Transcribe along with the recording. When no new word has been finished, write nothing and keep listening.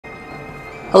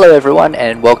Hello everyone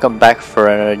and welcome back for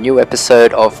a new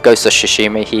episode of Ghost of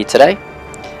Tsushima here today.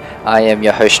 I am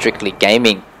your host Strictly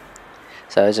Gaming.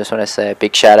 So I just want to say a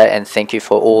big shout out and thank you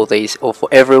for for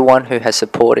everyone who has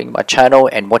supporting my channel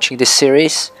and watching this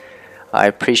series. I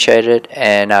appreciate it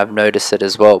and I've noticed it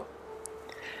as well.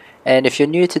 And if you're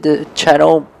new to the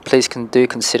channel, please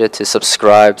consider to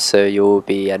subscribe so you'll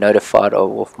be notified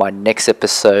of my next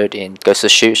episode in Ghost of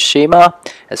Tsushima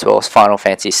as well as Final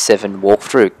Fantasy VII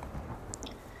walkthrough.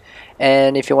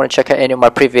 And if you want to check out any of my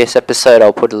previous episodes,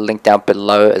 I'll put a link down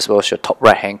below as well as your top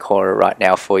right hand corner right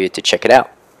now for you to check it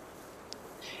out.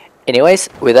 Anyways,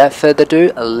 without further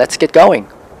ado, let's get going.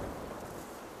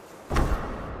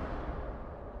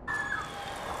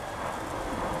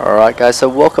 Alright guys, so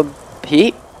welcome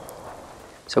here.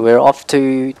 So we're off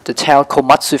to the town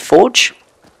Komatsu Forge.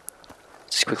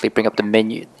 Just quickly bring up the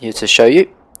menu here to show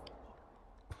you.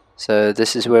 So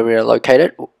this is where we are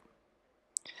located.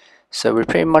 So we're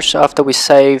pretty much after we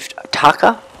saved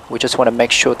Taka, we just want to make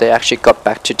sure they actually got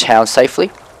back to town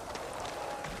safely.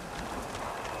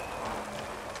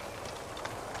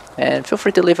 And feel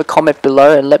free to leave a comment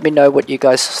below and let me know what you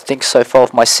guys think so far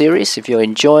of my series, if you're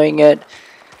enjoying it,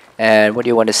 and what do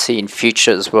you want to see in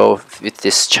future as well with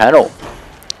this channel.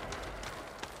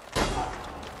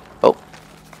 Oh.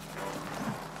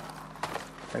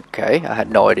 Okay, I had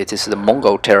no idea this is the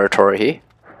Mongol territory here.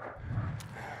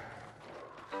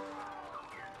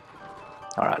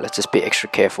 Alright, let's just be extra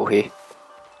careful here.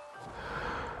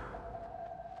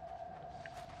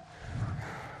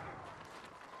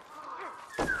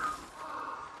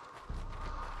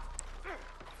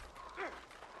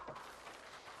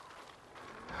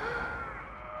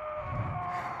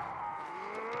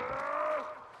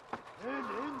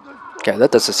 Okay,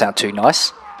 that doesn't sound too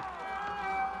nice.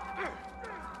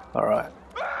 Alright.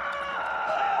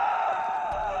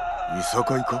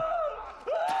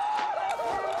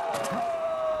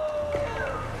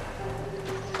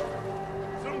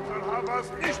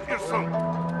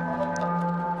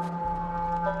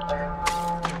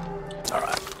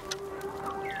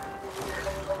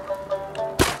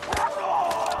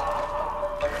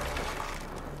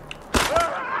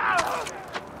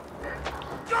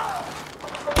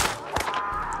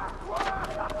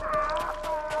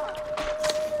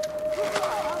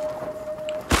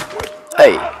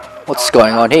 Hey, what's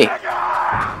going on here?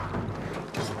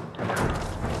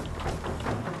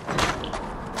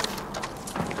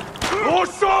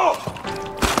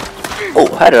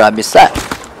 Oh, how did I miss that?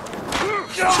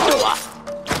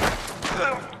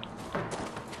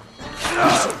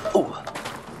 Oh.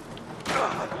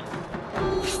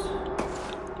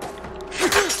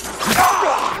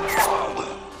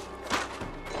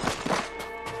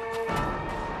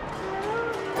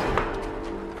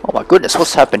 Oh my goodness,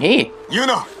 what's happened here?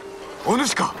 Yuna!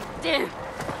 Onushika! Dude.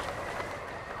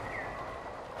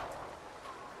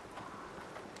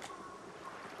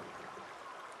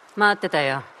 待ってた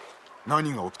よ。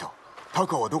何が起きた？タ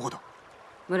カはどこだ？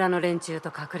村の連中と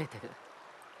隠れてる。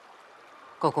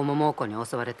ここも猛虎に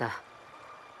襲われた。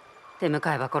手向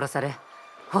かいは殺され、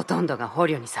ほとんどが捕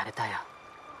虜にされたよ。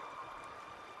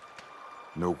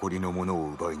残りのものを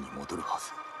奪いに戻るは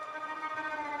ず。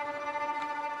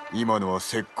今のは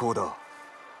石膏だ。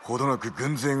ほどなく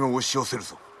軍勢が押し寄せる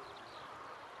ぞ。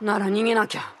なら逃げな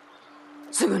きゃ。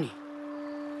すぐに。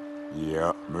い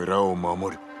や、村を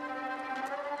守る。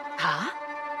は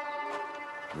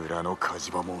あ？村の火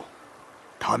事場も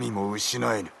民も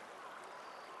失えぬ。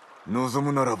望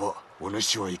むならばお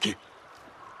主は行け。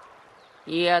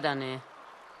嫌だね。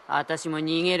私も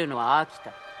逃げるのは飽き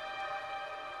た。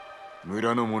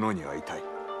村の者に会いたい。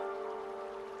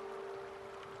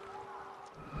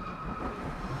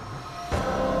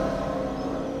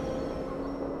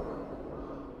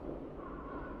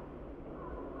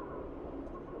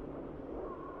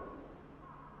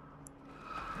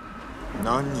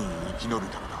何人生き延び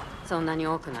たのだ？そんなに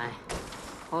多くない。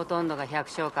ほとんどが百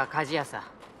姓か鍛冶屋さ。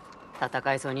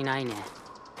戦いそうにないね。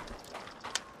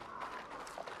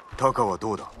タカは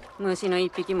どうだ？虫の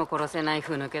一匹も殺せない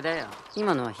ふぬけだよ。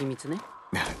今のは秘密ね。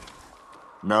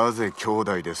なぜ兄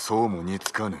弟でそうも似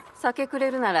つかぬ？酒くれ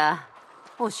るなら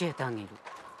教えてあげる。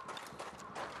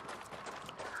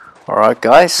 Alright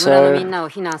guys, so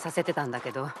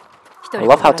I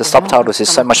love how the subtitles is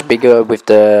so much bigger with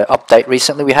the update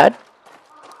recently we had.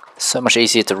 So much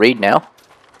easier to read now.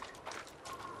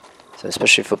 So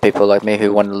especially for people like me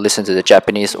who want to listen to the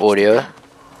Japanese audio.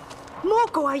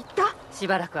 し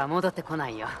ばらくは戻ってこな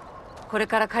いよ。これ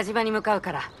から火事場に向かう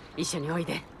から一緒におい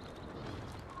で。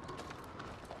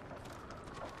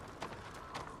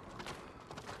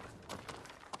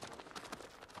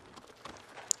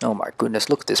Oh my goodness,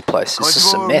 look at this place. It's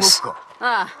just a mess.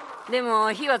 ああ、で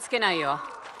も火はつけないよ。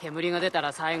煙が出た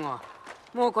ら最後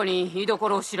猛虎に居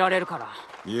所を知られるから。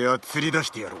いや、釣り出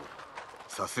してやろう。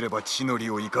さすれば地の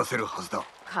利を生かせるはずだ。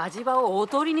火事場をお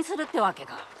とりにするってわけ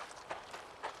か。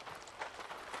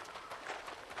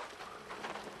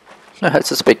No, it's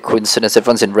just a big coincidence.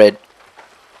 Everyone's in red.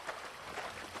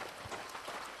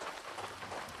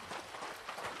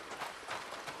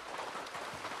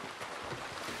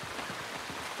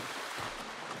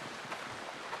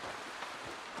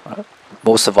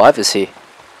 More survivors here.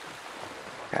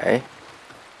 Okay.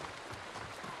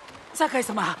 酒井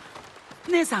様、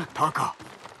姉さん。タカ。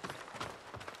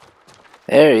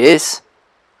There he is.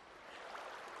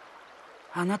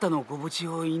 あなたのご無事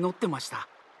を祈ってました。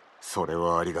それ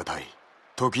はありがたい。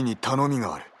時に頼み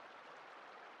がある。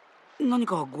何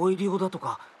かご入り用だと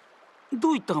か、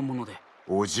どういったもので？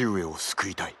叔父上を救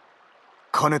いたい。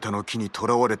金田の木に囚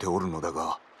われておるのだ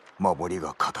が、守り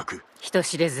が固く。人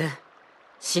知れず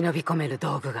忍び込める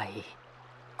道具がいい。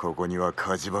ここには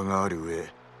火事場がある上、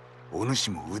お主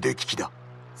も腕利きだ。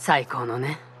最高の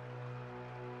ね。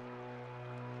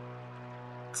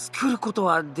作ること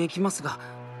はできますが、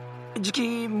じ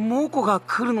き猛虎が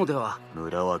来るのでは。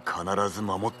村は必ず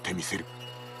守ってみせる。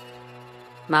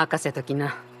任せとき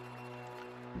な。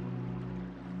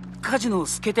火事の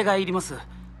助手がいります。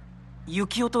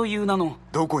幸男という名の。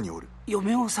どこにおる？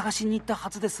嫁を探しに行ったは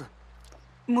ずです。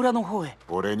村の方へ。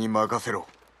俺に任せろ。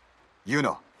ユ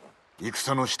ナ、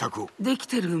戦の支度を。でき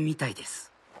てるみたいで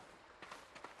す。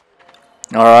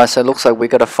Alright, so it looks like we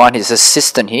gotta find his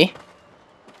assistant here.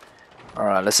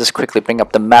 Alright, let's just quickly bring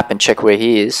up the map and check where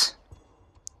he is.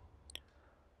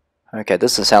 Okay,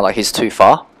 doesn't sound like he's too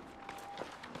far.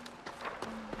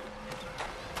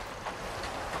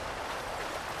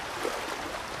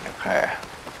 Okay,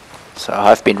 so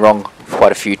I've been wrong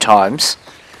quite a few times.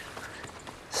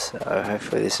 So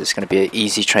hopefully this is going to be an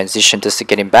easy transition just to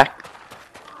get him back.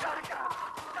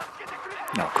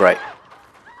 Oh, great.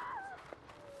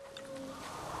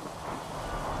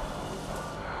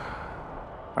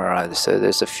 Alright, so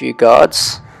there's a few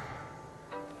guards.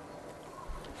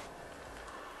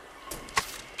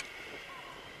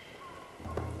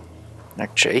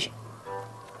 Actually,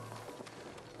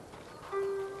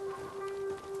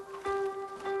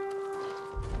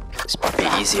 this might be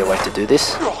an easier way to do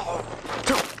this.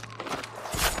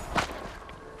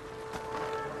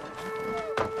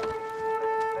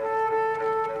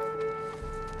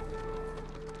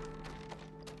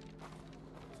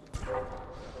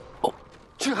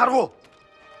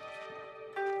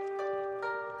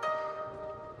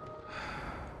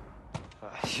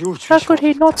 How could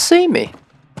he not see me?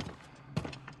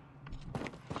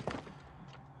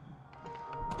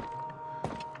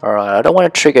 Alright, I don't want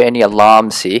to trigger any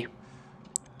alarms here.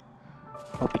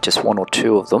 Might be just one or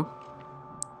two of them.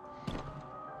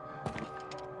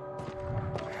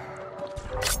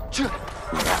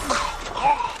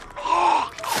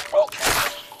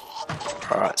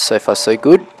 Alright, so far so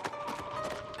good.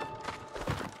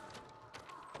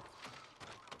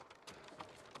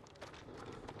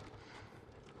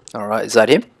 Alright, is that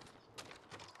him?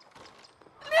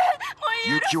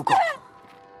 幸男か。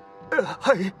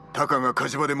はい。タカが火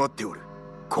事場で待っておる。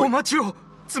お待ちを。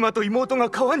妻と妹が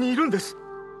川にいるんです。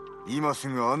今す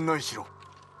ぐ案内しろ。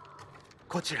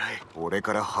こちらへ。俺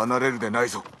から離れるでない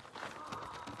ぞ。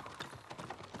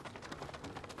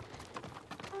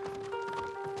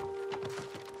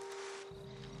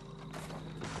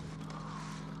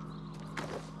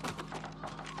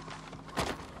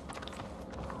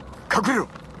隠れろ。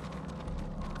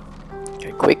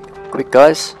Okay, quick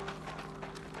guys.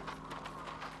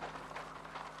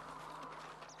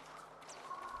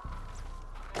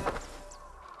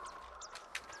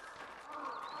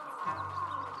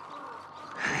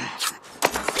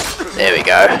 There we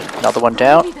go. Another one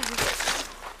down.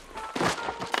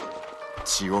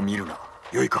 血を見るな。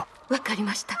よいか。わかり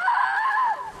ました。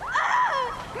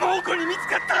猛虎に見つ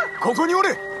かった。ここにお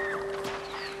れ。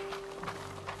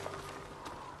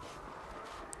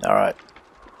Alright.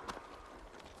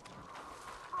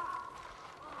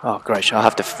 Oh, great. I'll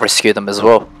have to rescue them as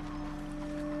well.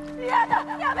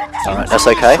 Alright, that's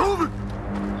okay.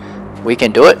 We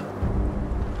can do it.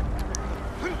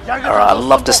 Alright, I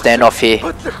love to stand off here.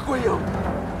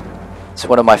 It's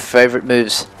one of my favorite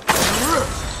moves.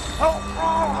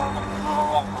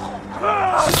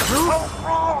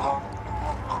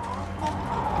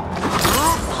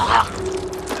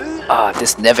 Ah,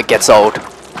 this never gets old.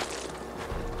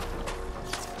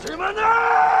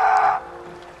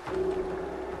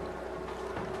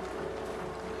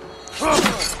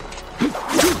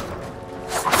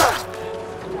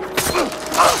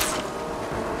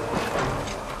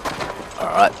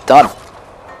 Alright, done.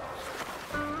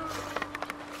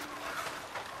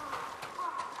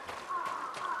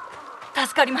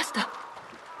 りました。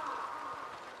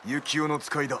幸男の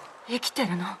使いだ。生きて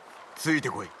るの？ついて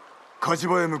こい。火事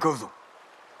場へ向かうぞ。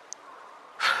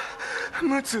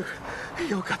ムツ、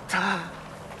よかった。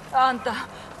あんた、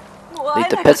もう Lead 会え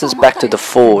the ないかと peasants 思っ back た to よ。 the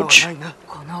forge.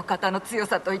 このお方の強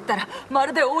さと言ったらま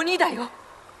るで鬼だよ。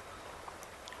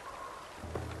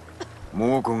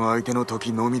猛虎が相手の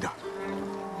時のみだ。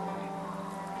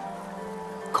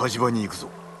火事場に行くぞ。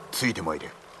ついてまいれ。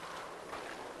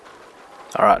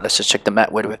Alright, let's just check the map.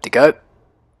 Where do we have to go?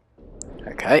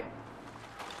 Okay.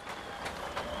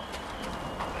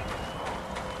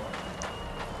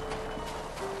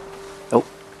 Oh.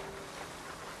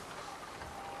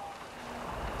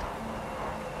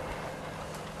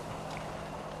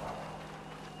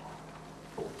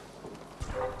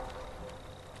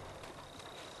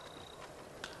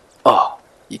 Oh,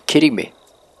 you kidding me?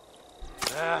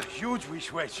 Huge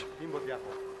wish wedge.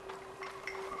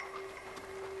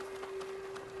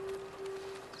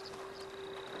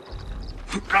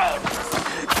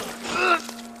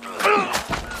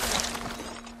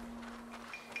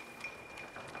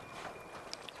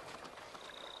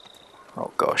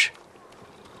 Oh gosh.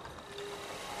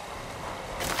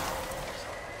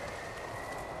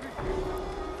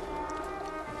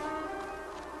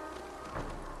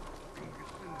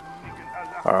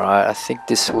 Alright, I think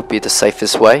this would be the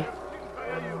safest way.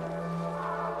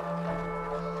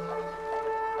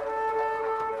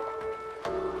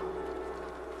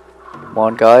 Come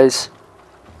on, guys.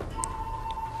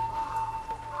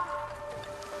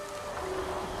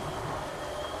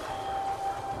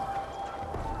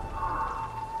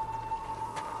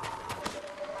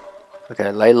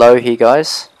 Okay, lay low here,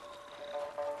 guys.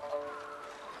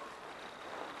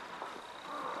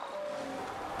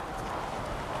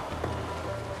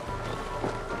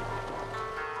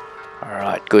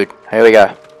 Alright, good. Here we go.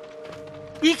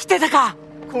 生きてたか。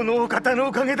このお方の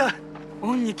おかげだ。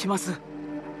恩に来ます。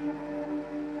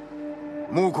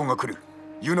猛虎が来る。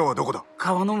ユナはどこだ。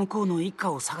川の向こうの一家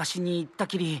を探しに行った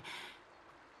きり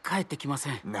帰ってきませ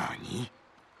ん。何？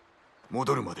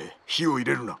戻るまで火を入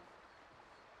れるな。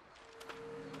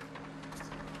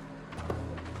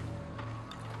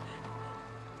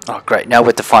Oh, great. Now we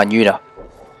have to find Yuna.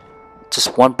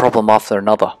 Just one problem after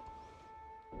another.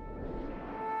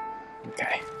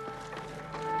 Okay.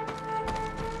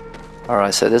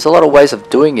 Alright, so there's a lot of ways of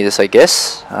doing this, I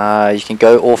guess. You can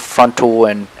go all frontal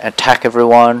and attack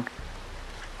everyone.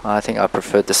 I think I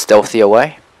prefer the stealthier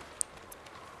way.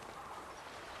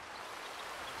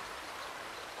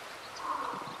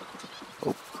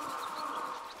 Oh.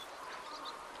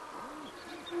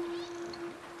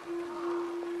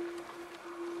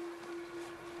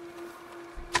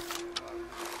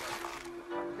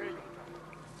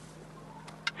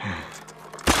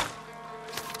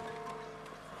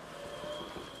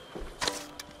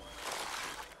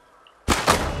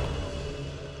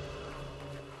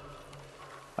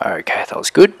 Okay, that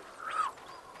was good.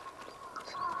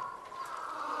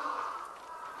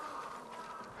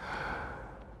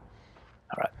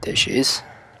 Alright, there she is.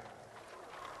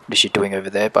 What is she doing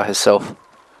over there by herself?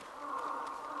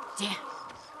 ジン、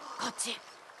こっち。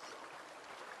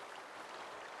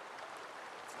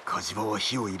火事場は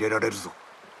火を入れられるぞ。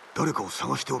誰かを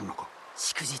探しておるのか。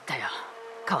しくじったよ。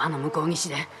川の向こう岸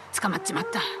で捕まっちまっ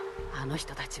た。あの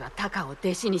人たちはタカを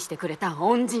弟子にしてくれた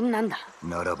恩人なんだ。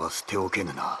ならば捨ておけ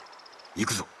ぬな。行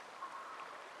くぞ。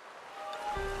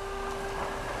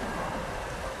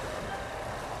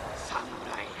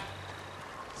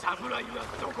侍は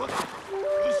どこだ。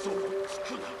嘘をつ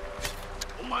くな。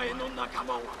お前の仲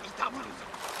間を悼むるぞ。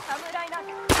侍なん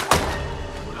だ。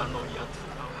村のやつ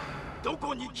らはど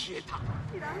こに消えた。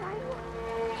知らないよ。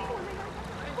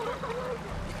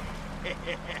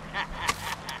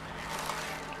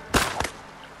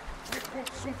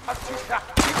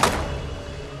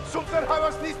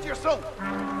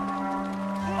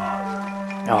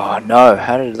Oh no,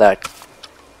 how did that...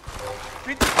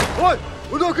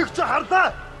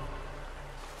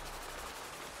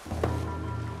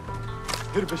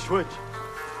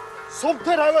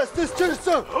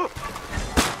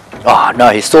 Oh no,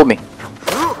 he stole me.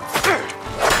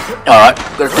 Alright,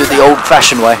 gotta do the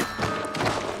old-fashioned way.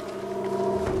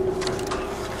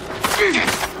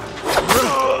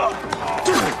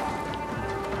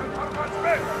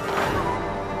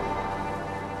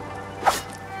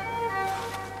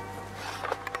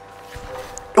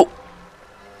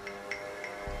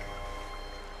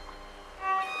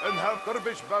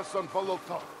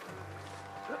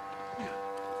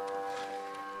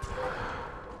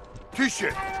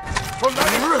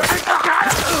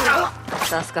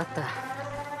助かった。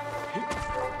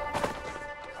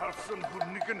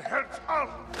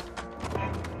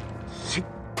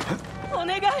お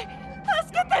願い助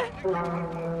けて。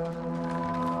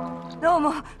どう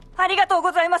もありがとう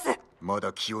ございます。ま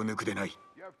だ気を抜くでない。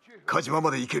火事場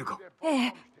まで行けるか。え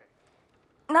え、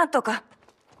なんとか。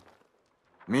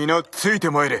皆ついて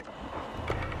参れ。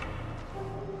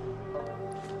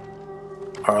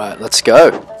 Alright, let's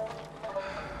go.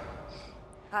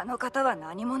 あの方は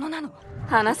何者なの？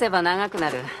話せば長くな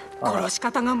る。殺し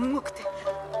方がむごくて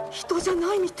人じゃ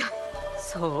ないみたい。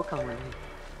そうかもね。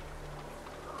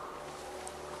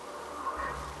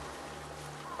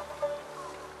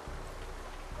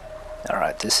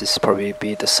Alright, this is probably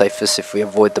be the safest if we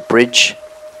avoid the bridge.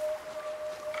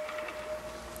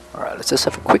 Alright, let's just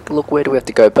have a quick look. Where do we have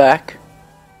to go back?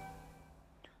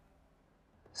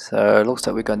 So it looks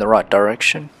like we're going the right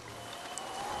direction.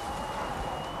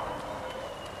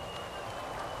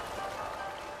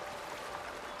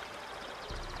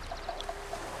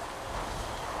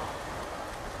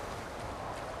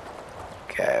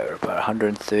 Okay, we're about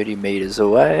 130 meters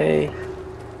away.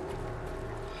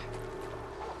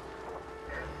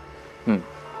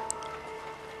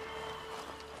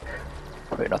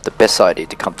 Probably not the best idea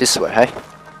to come this way, hey?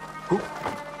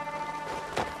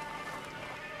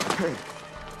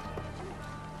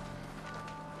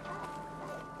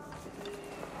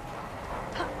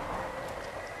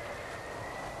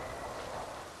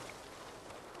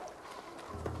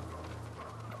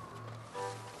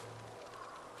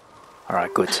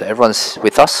 Alright, good. So everyone's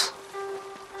with us.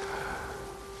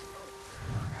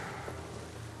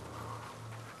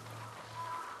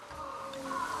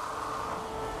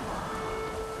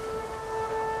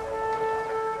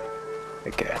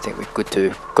 Okay, I think we're good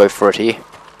to go for it here.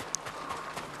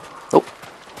 Oh,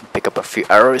 pick up a few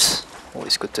arrows.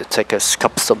 Always good to take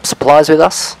some supplies with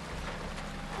us.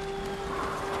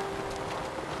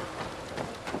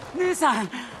 姉さん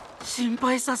心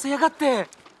配させやがって。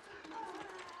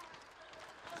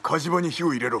火事場に火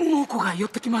を入れろ。猛虎が寄っ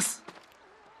てきます。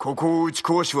ここを打ち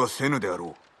壊しはせぬであ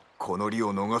ろう。この利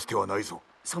を逃す手はないぞ。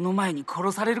その前に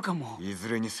殺されるかも。いず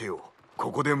れにせよ、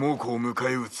ここで猛虎を迎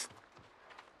え撃つ。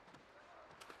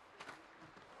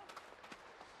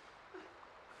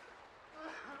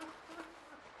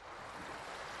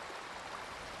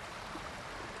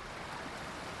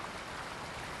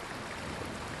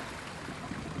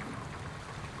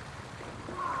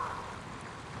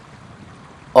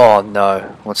Oh no,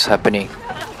 what's happening?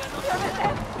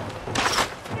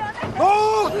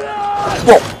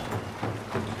 Whoa!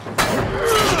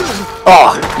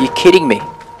 Oh, you kidding me?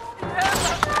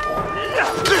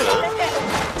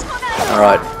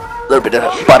 Alright, a little bit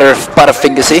of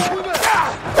butterfingers here.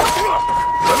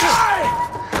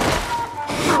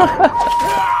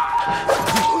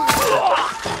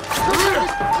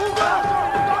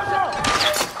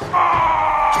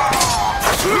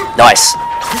 Nice.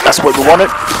 That's what we wanted.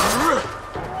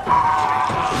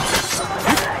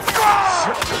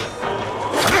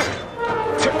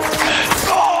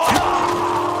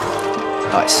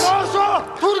 Nice.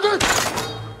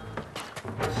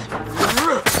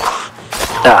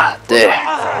 Ah, there.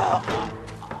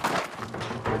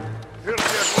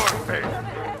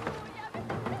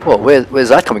 Whoa, where's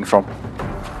that coming from?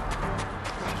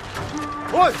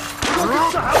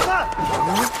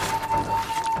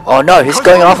 Oh no, he's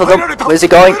going after them. Where's he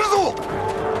going? No.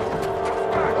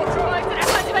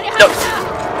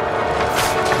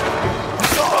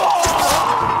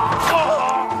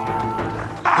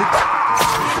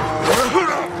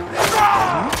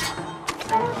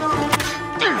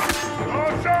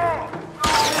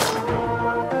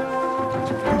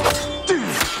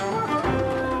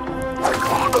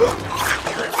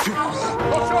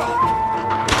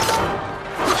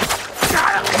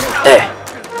 There.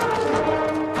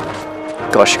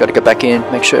 Gosh, gotta get back in,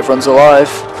 make sure everyone's alive.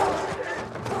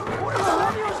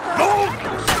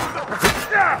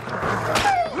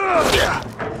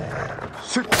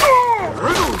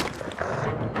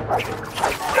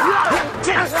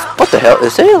 What the hell?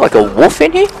 Is there like a wolf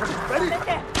in here?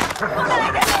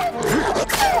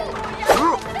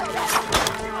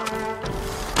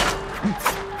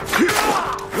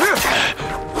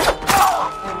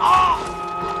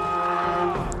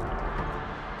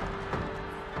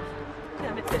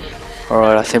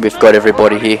 Alright, I think we've got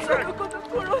everybody here.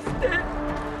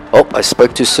 Oh, I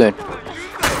spoke too soon.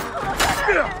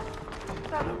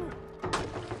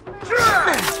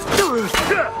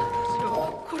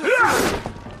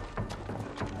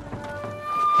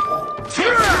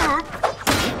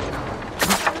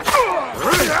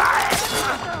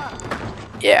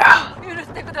 Yeah.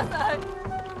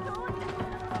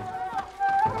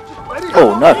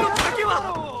 Oh no.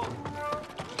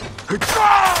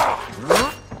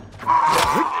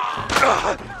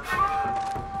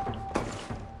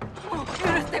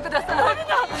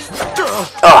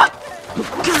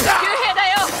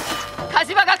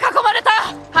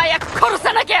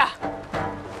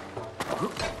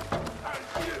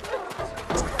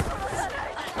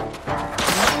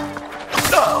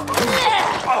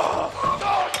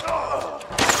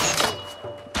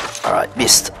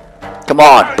 Come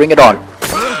on, bring it on.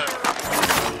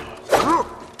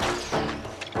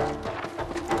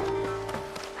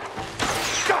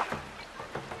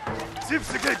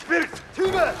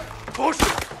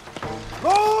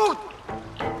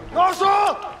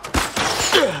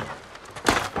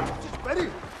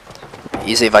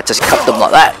 Easy if I just cut them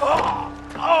like that.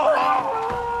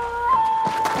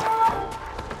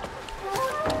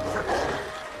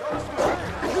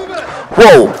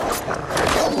 Whoa!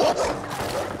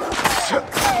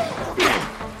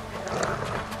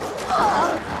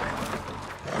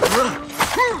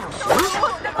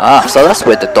 Ah, so that's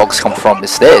where the dogs come from,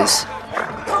 is theirs.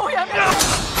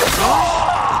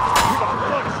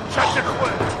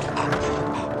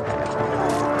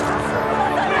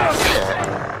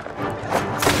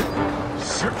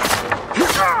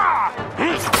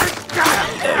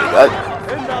 There we go.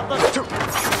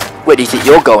 Where do you think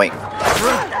you're going?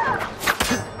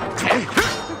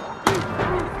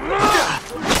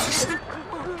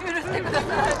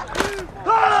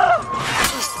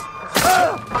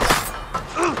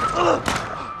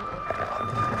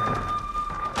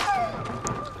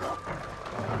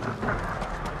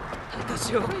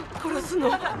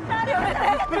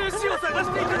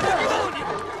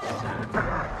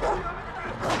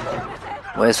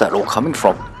 Where's that all coming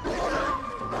from?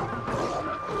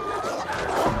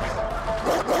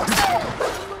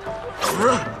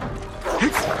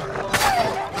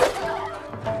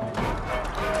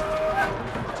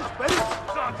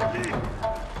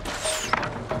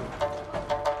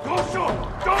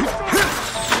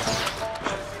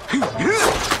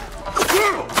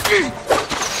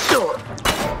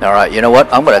 Alright, you know what?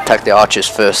 I'm gonna attack the archers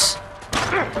first.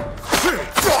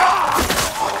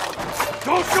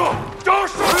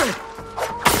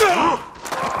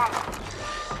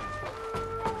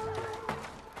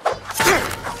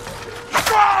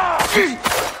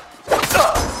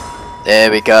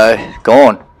 There we go.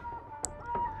 Gone.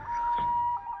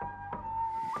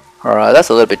 Alright, that's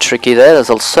a little bit tricky there.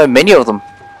 There's so many of them.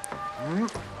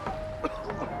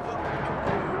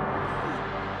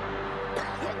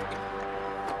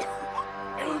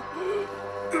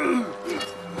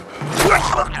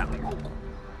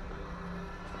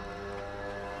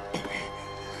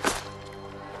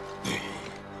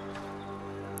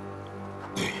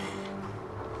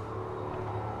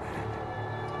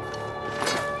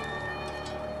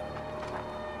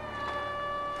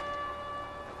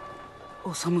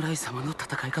お侍様の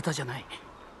戦い方じゃない。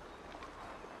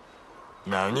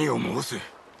何を申す。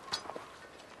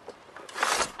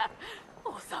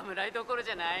お侍どころ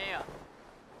じゃないよ。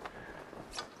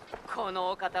こ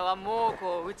のお方は猛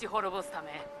虎を撃ち滅ぼすた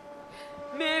め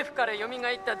冥府から蘇っ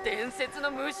た伝説の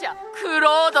武者ク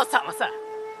ロード様さ。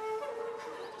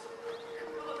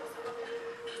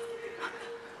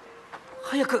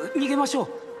早く逃げましょう。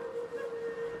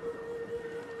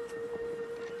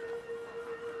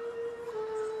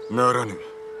ならぬ。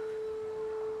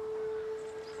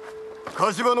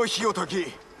火事場の火を焚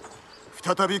き、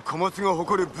再び小松が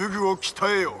誇る武具を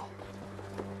鍛えよ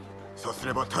う。さす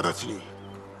れば直ちに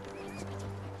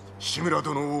志村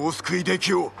殿をお救いで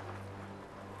きよう。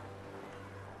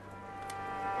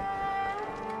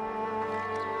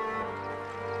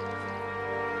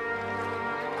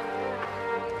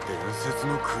伝説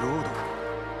のクロー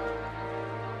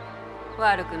ド。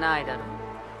悪くないだろう。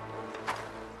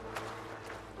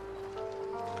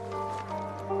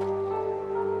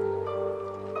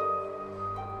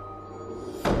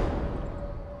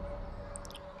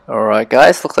Alright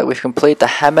guys, looks like we've completed the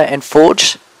hammer and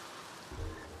forge.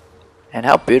 And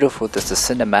how beautiful does the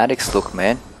cinematics look,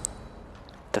 man.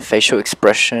 The facial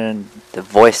expression, the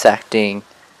voice acting,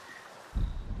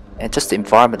 and just the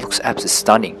environment looks absolutely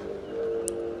stunning.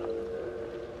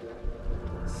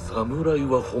 侍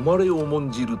は誉れを重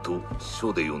んじると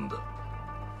書で読んだ。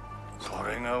そ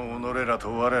れが己ら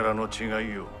と我らの違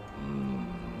いよ。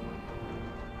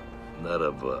な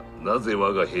らばなぜ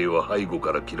我が兵は背後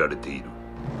から切られている。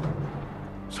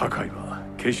堺は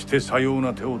決してさよう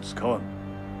な手を使わぬ。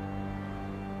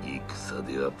戦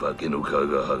では化けの皮が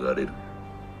剥がれる。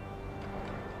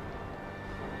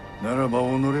ならば己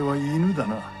は犬だ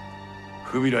な。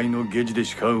不備来の下地で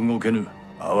しか動けぬ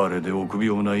哀れで臆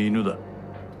病な犬だ。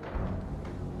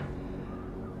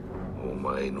お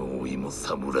前の老いも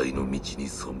侍の道に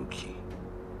背き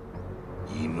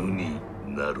犬に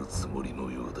なるつもり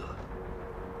のようだ。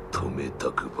止め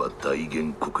たくば大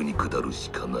元国に下るし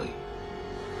かない。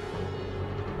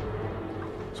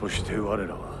そして我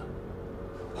らは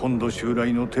本土襲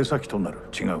来の手先となる。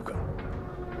違うか。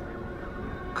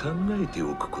考えて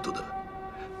おくことだ。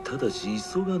ただし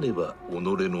急がねば己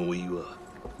の老いは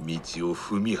道を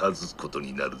踏み外すこと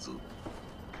になるぞ。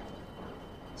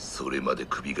それまで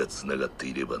首がつながって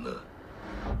いればな。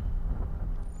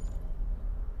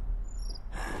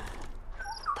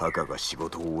タカが仕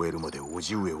事を終えるまで叔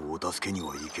父上をお助けに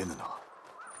はいけぬな。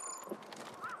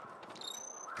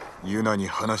ユナに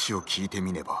話を聞いて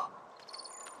みねば。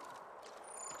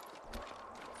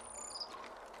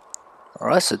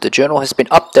Alright, so the journal has been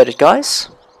updated, guys.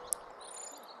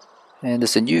 And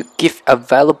there's a new gift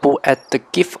available at the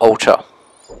gift altar.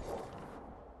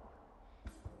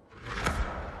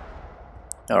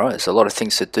 Alright, there's a lot of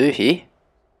things to do here.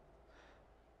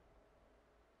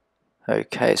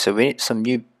 Okay, so we need some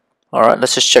new... Alright,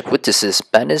 let's just check what this is.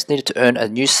 Banners needed to earn a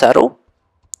new saddle.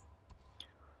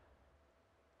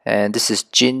 And this is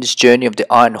Jin's Journey of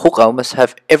the Iron Hook. I almost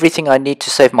have everything I need to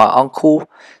save my uncle.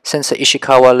 Sensei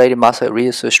Ishikawa, Lady Master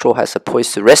Ryosu Straw has a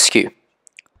poise to rescue.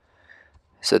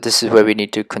 So this is where we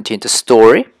need to continue the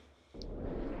story.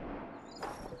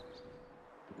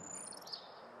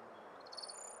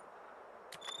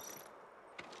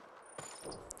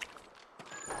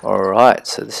 Alright,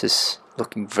 so this is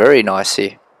looking very nice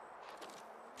here.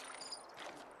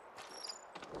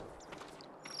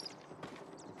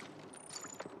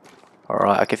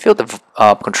 Alright, I can feel the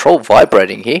control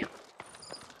vibrating here.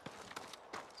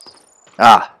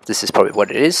 Ah, this is probably what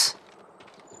it is.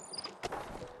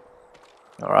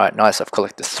 Alright, nice, I've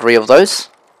collected 3 of those.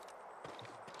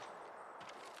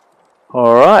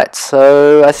 Alright,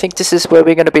 so I think this is where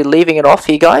we're going to be leaving it off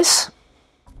here, guys.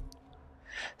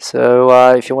 So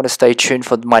if you want to stay tuned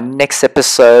for my next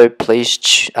episode, please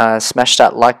smash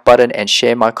that like button and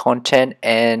share my content,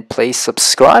 and please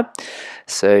subscribe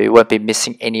so you won't be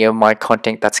missing any of my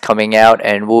content that's coming out,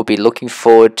 and we'll be looking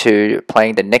forward to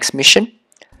playing the next mission.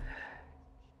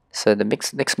 So the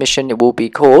next mission will be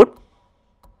called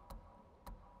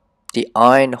the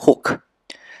Iron Hook.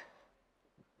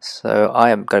 So I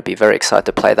am going to be very excited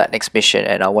to play that next mission,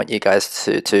 and I want you guys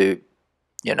to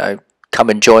you know, come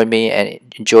and join me and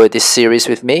enjoy this series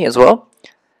with me as well.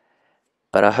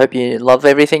 But I hope you love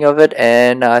everything of it,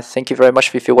 and thank you very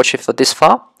much if you're watching for this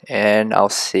far, and I'll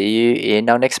see you in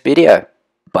our next video.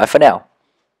 Bye for now.